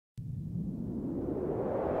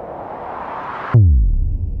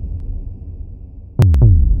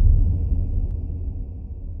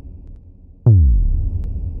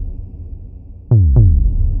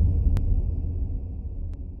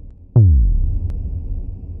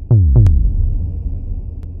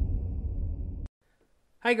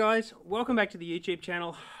Hey guys, welcome back to the YouTube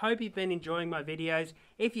channel. Hope you've been enjoying my videos.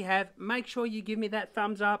 If you have, make sure you give me that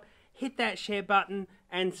thumbs up, hit that share button,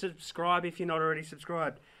 and subscribe if you're not already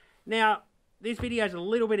subscribed. Now, this video is a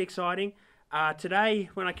little bit exciting.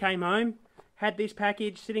 Today, when I came home, had this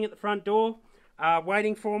package sitting at the front door,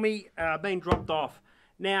 waiting for me, being dropped off.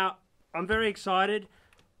 Now, I'm very excited.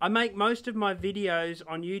 I make most of my videos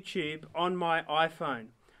on YouTube on my iPhone,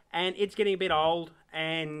 and it's getting a bit old,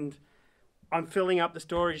 and I'm filling up the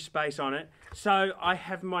storage space on it. So I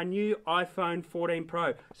have my new iPhone 14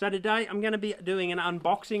 Pro. So today I'm going to be doing an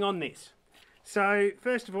unboxing on this. So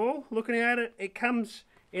first of all, looking at it, it comes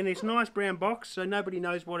in this nice brown box, so nobody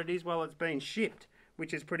knows what it is while it's being shipped,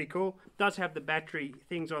 which is pretty cool. It does have the battery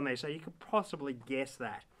things on there, so you could possibly guess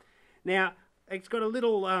that. Now, it's got a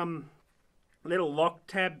little lock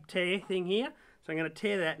tab tear thing here. So I'm going to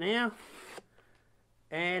tear that now.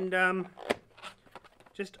 And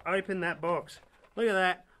just open that box. Look at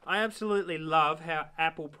that. I absolutely love how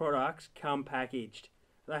Apple products come packaged.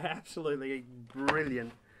 They're absolutely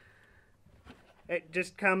brilliant. It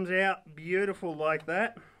just comes out beautiful like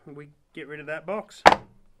that. We get rid of that box.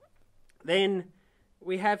 Then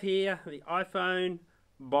we have here the iPhone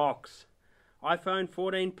box. iPhone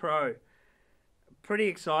 14 Pro. Pretty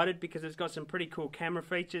excited because it's got some pretty cool camera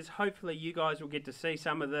features. Hopefully you guys will get to see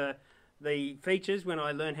some of the features when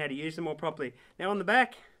I learn how to use them more properly. Now on the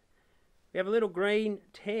back, we have a little green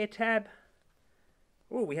tear tab.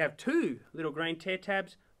 Oh, we have two little green tear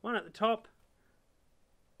tabs. One at the top,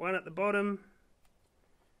 one at the bottom.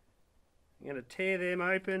 I'm going to tear them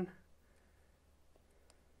open.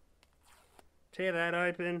 Tear that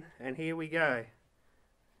open, and here we go.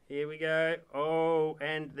 Here we go. Oh,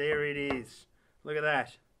 and there it is. Look at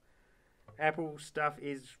that. Apple stuff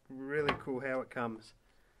is really cool how it comes.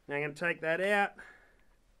 Now I'm going to take that out.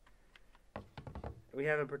 We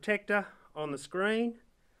have a protector on the screen.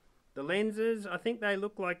 The lenses, I think they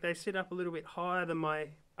look like they sit up a little bit higher than my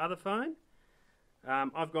other phone.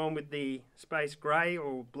 I've gone with the space grey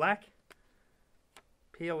or black.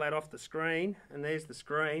 Peel that off the screen, and there's the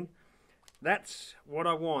screen. That's what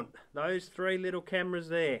I want. Those three little cameras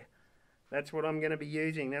there. That's what I'm going to be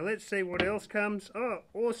using. Now let's see what else comes. Oh,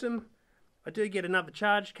 awesome. I do get another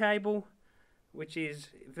charge cable, which is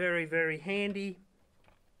very, very handy.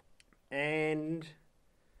 And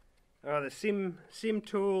the SIM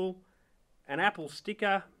tool, an Apple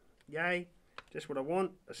sticker, yay, just what I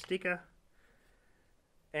want, a sticker,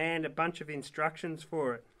 and a bunch of instructions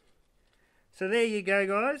for it. So there you go,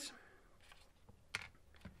 guys.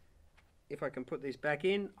 If I can put this back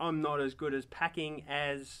in, I'm not as good as packing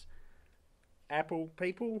as Apple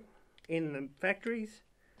people in the factories.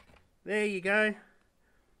 There you go.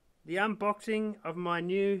 The unboxing of my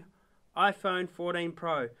new iPhone 14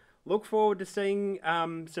 Pro. Look forward to seeing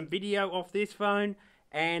some video off this phone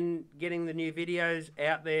and getting the new videos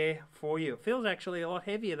out there for you. It feels actually a lot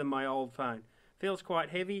heavier than my old phone. Feels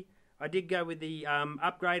quite heavy. I did go with the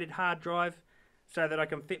upgraded hard drive so that I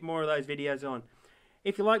can fit more of those videos on.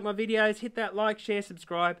 If you like my videos, hit that like, share,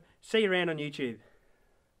 subscribe. See you around on YouTube.